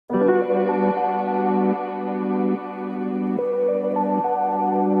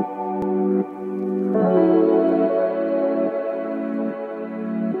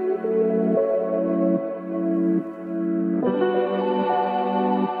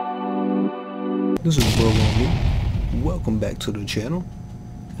This is Bro on Me. Welcome back to the channel,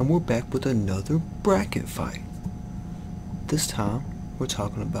 and we're back with another bracket fight. This time we're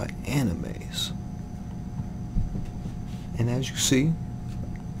talking about animes, and as you see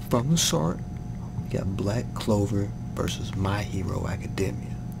from the start, we got Black Clover versus My Hero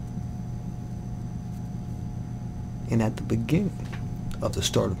Academia. And at the beginning of the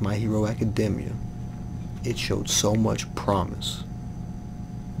start of My Hero Academia, it showed so much promise.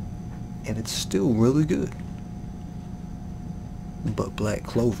 And it's still really good. But Black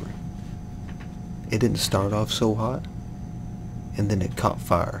Clover, it didn't start off so hot, and then it caught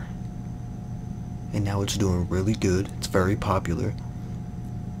fire. And now it's doing really good. It's very popular.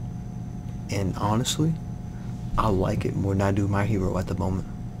 And honestly, I like it more than I do My Hero at the moment.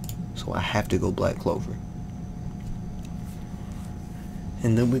 So I have to go Black Clover.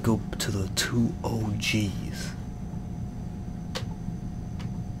 And then we go to the two OGs.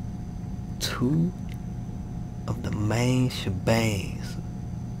 Two of the main shebangs.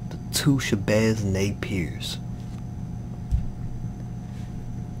 The two Shabazz Napiers.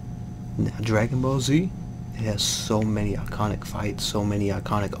 Now Dragon Ball Z, it has so many iconic fights, so many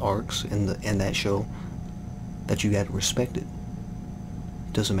iconic arcs in that show that you gotta respect it.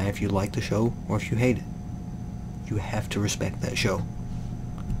 Doesn't matter if you like the show or if you hate it. You have to respect that show.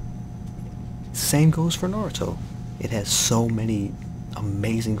 Same goes for Naruto. It has so many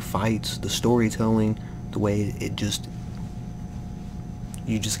amazing fights, the storytelling, the way it just,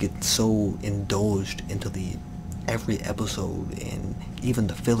 you just get so indulged into every episode, and even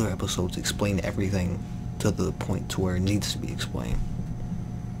the filler episodes explain everything to the point to where it needs to be explained.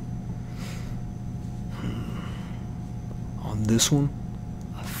 On this one,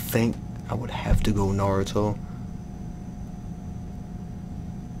 I think I would have to go Naruto,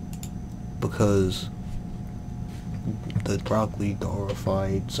 because the Rock Lee Gaara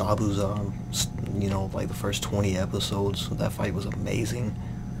fight, Zabuza, you know, like the first 20 episodes, that fight was amazing.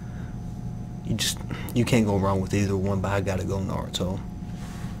 You can't go wrong with either one, but I gotta go Naruto.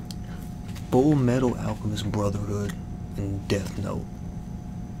 Full Metal Alchemist Brotherhood and Death Note.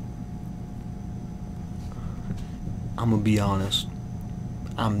 I'm gonna be honest,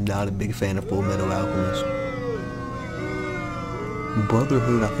 I'm not a big fan of Full Metal Alchemist.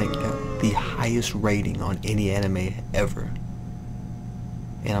 Brotherhood, I think, got the highest rating on any anime ever.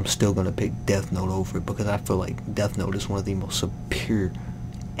 And I'm still gonna pick Death Note over it, because I feel like Death Note is one of the most superior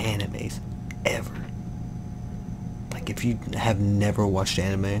animes ever. Like, if you have never watched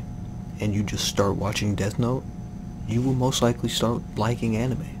anime and you just start watching Death Note, you will most likely start liking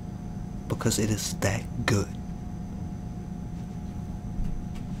anime, because it is that good.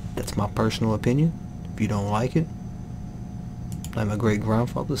 That's my personal opinion. If you don't like it, like my great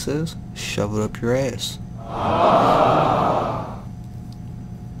grandfather says, shove it up your ass.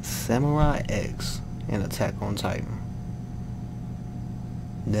 Samurai X and Attack on Titan.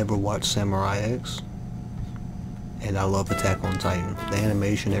 Never watched Samurai X, and I love Attack on Titan. The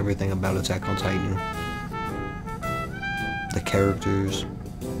animation, everything about Attack on Titan. The characters,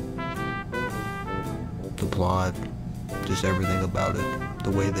 the plot, just everything about it.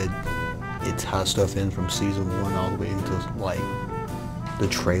 The way that it ties stuff in from season 1 all the way into like the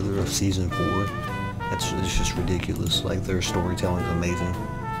trailer of season 4. It's just ridiculous. Like, their storytelling is amazing.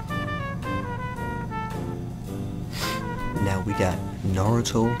 Now we got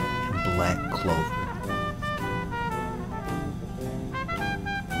Naruto and Black Clover.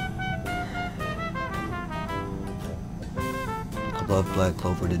 I love Black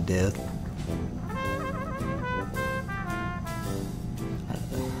Clover to death.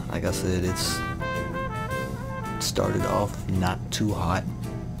 Like I said, it started off not too hot,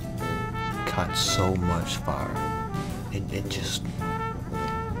 caught so much fire, it just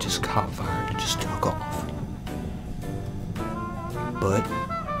caught fire, it just took off. But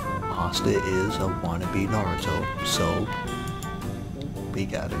Asta is a wannabe Naruto, so we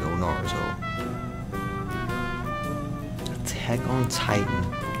gotta go Naruto. Attack on Titan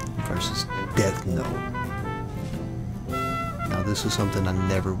versus Death Note. Now, this is something I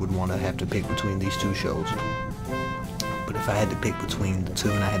never would want to have to pick between these two shows. But if I had to pick between the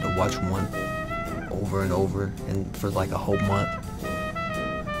two and I had to watch one over and over and for like a whole month,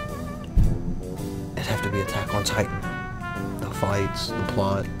 it'd have to be Attack on Titan. The fights, the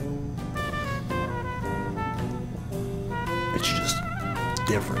plot, it's just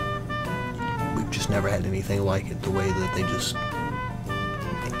different. We've just never had anything like it. The way that they just,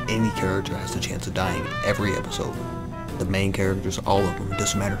 any character has the chance of dying every episode. The main characters, all of them, it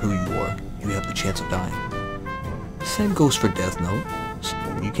doesn't matter who you are, you have the chance of dying. Same goes for Death Note. So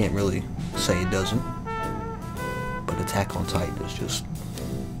you can't really say it doesn't. But Attack on Titan is just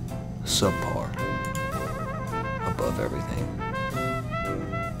subpar. above everything.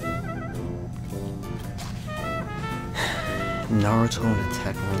 Naruto and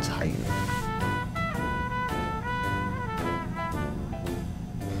Attack on Titan.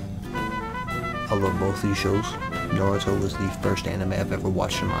 I love both these shows. Naruto was the first anime I've ever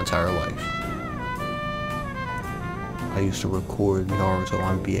watched in my entire life. I used to record Naruto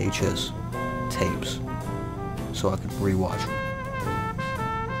on VHS tapes so I could rewatch them.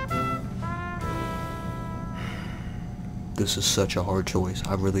 This is such a hard choice.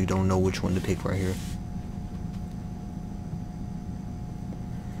 I really don't know which one to pick right here.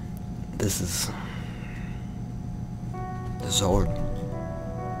 This is hard.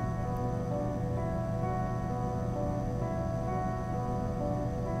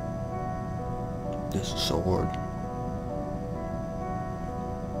 This is so hard.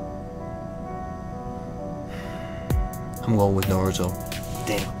 I'm going with Naruto.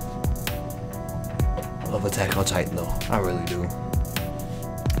 Damn. I love Attack on Titan though. I really do.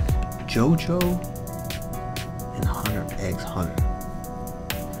 JoJo and Hunter x Hunter.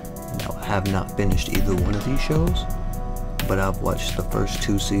 Now, I have not finished either one of these shows, but I've watched the first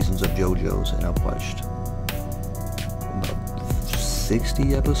 2 seasons of JoJo's, and I've watched about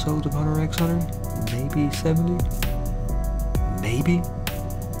 60 episodes of Hunter x Hunter. Maybe 70? Maybe?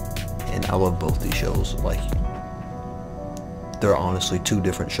 And I love both these shows. Like, they're honestly 2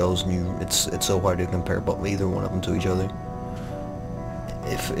 different shows, and it's so hard to compare either one of them to each other.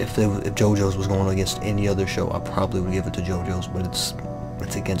 If JoJo's was going against any other show, I probably would give it to JoJo's, but it's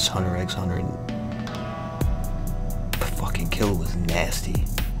against Hunter x Hunter, and the fucking killer was nasty.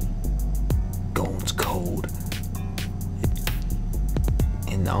 Gone's cold.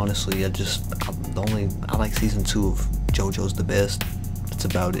 And honestly, I like season 2 of JoJo's the best. That's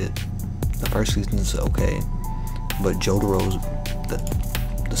about it. The first season's okay, but Jotaro's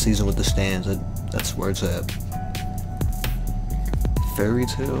the season with the stands, that's where it's at. Fairy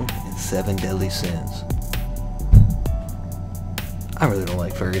Tail and 7 Deadly Sins. I really don't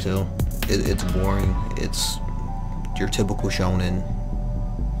like Fairy Tail. It's boring. It's your typical shonen.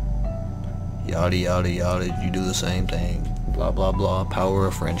 Yada yada yada. You do the same thing. Blah blah blah. Power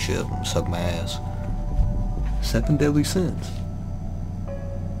of friendship. Suck my ass. 7 Deadly Sins.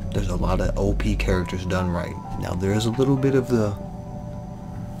 There's a lot of OP characters done right. Now there is a little bit of the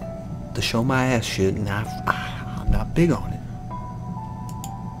show my ass shit, and I'm not big on it.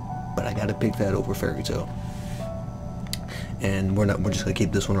 But I gotta pick that over Fairy Tail. And we're just gonna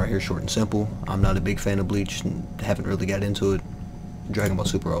keep this one right here short and simple. I'm not a big fan of Bleach and haven't really got into it. Dragon Ball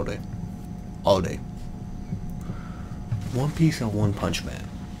Super all day. All day. One Piece and One Punch Man.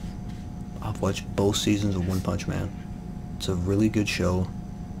 I've watched both seasons of One Punch Man. It's a really good show.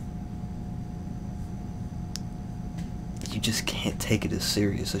 You just can't take it as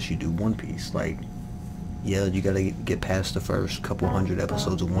serious as you do One Piece. Like, yeah, you gotta get past the first couple hundred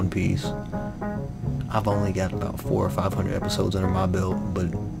episodes of One Piece. I've only got about 400 or 500 episodes under my belt, but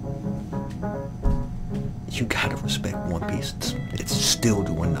you gotta respect One Piece. It's still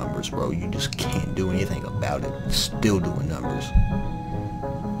doing numbers, bro. You just can't do anything about it. It's still doing numbers.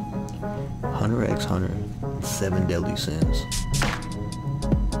 Hunter x Hunter, 7 Deadly Sins.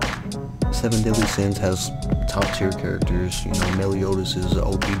 7 Deadly Sins has top tier characters. You know, Meliodas is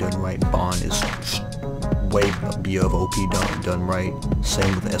OP done right. Bond is way above OP done right.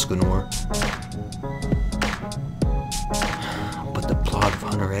 Same with Escanor. But the plot of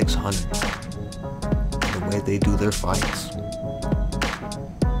Hunter x Hunter, the way they do their fights,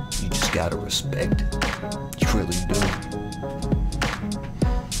 you just gotta respect it. You really do.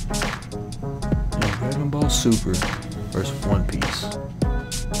 And Dragon Ball Super versus One Piece.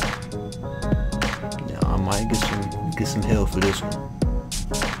 Now I might get some hell for this one,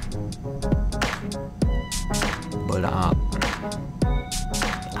 but I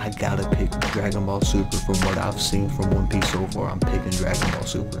gotta pick Dragon Ball Super. From what I've seen from One Piece so far, I'm picking Dragon Ball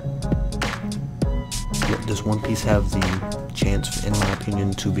Super. Does One Piece have the chance, in my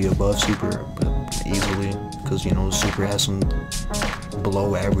opinion, to be above Super? Easily, because, you know, Super has some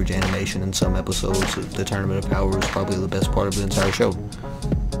below average animation in some episodes. The Tournament of Power is probably the best part of the entire show.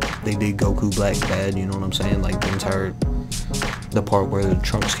 They did Goku Black bad, you know what I'm saying? Like, the part where the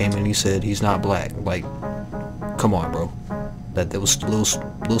Trunks came in, he said he's not black. Like, come on, bro. That was a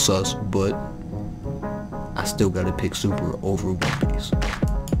little sus, but I still gotta pick Super over One Piece.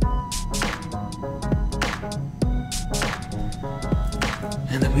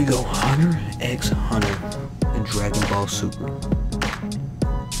 And then we go Hunter x Hunter and Dragon Ball Super.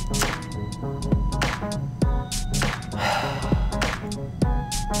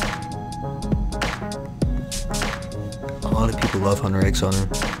 A lot of people love Hunter x Hunter.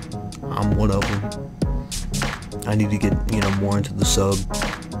 I'm one of them. I need to get, more into the sub,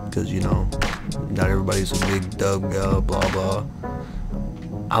 because, not everybody's a big dub guy, blah blah.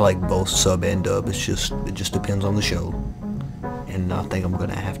 I like both sub and dub. It just depends on the show. And I think I'm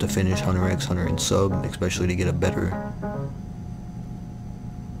gonna have to finish Hunter x Hunter in sub, especially to get a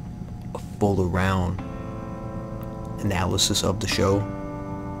full around analysis of the show.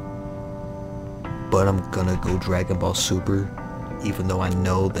 But I'm gonna go Dragon Ball Super, even though I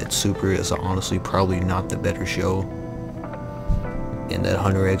know that Super is honestly probably not the better show, and that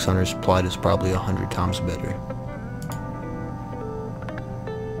Hunter x Hunter's plot is probably 100 times better.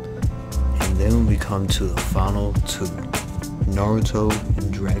 And then we come to the final two, Naruto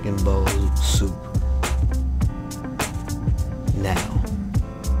and Dragon Ball Super. Now,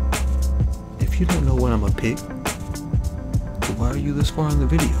 if you don't know what I'm gonna pick, why are you this far in the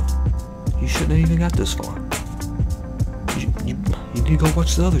video? You shouldn't have even got this far. You need to go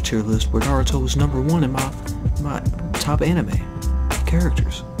watch the other tier list where Naruto was #1 in my top anime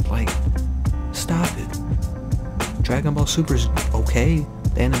characters. Like, stop it. Dragon Ball Super's okay,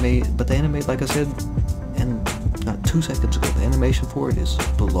 the anime, like I said, and not 2 seconds ago, the animation for it is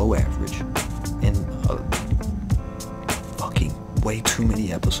below average, and fucking way too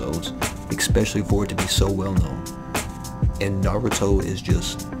many episodes, especially for it to be so well known. And Naruto is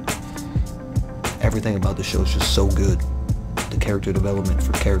just, everything about the show is just so good. The character development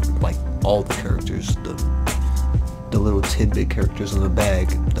for like all the characters, the little tidbit characters in the bag,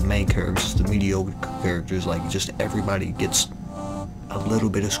 the main characters, the mediocre characters, like just everybody gets a little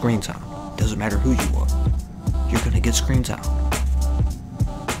bit of screen time. Doesn't matter who you are, you're gonna get screen time.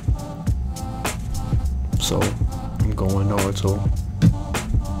 So I'm going Naruto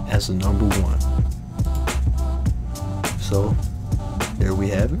as the #1. So there we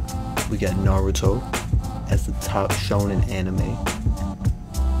have it. We got Naruto as the top shonen anime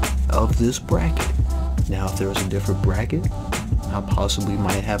of this bracket. Now, if there was a different bracket, I possibly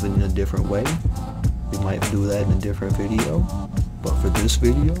might have it in a different way. We might do that in a different video. But for this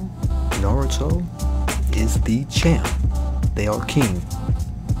video, Naruto is the champ. They are king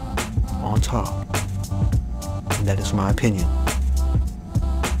on top. And that is my opinion.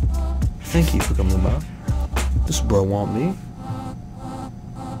 Thank you for coming by. This bro want me.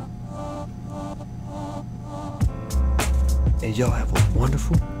 And y'all have a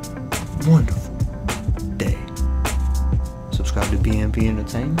wonderful, wonderful day. Subscribe to BNB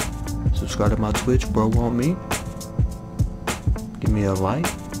Entertainment. Subscribe to my Twitch, bro want me. Give me a like.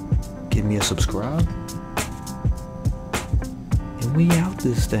 Give me a subscribe. And we out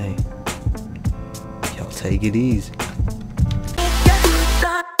this thing. Y'all take it easy.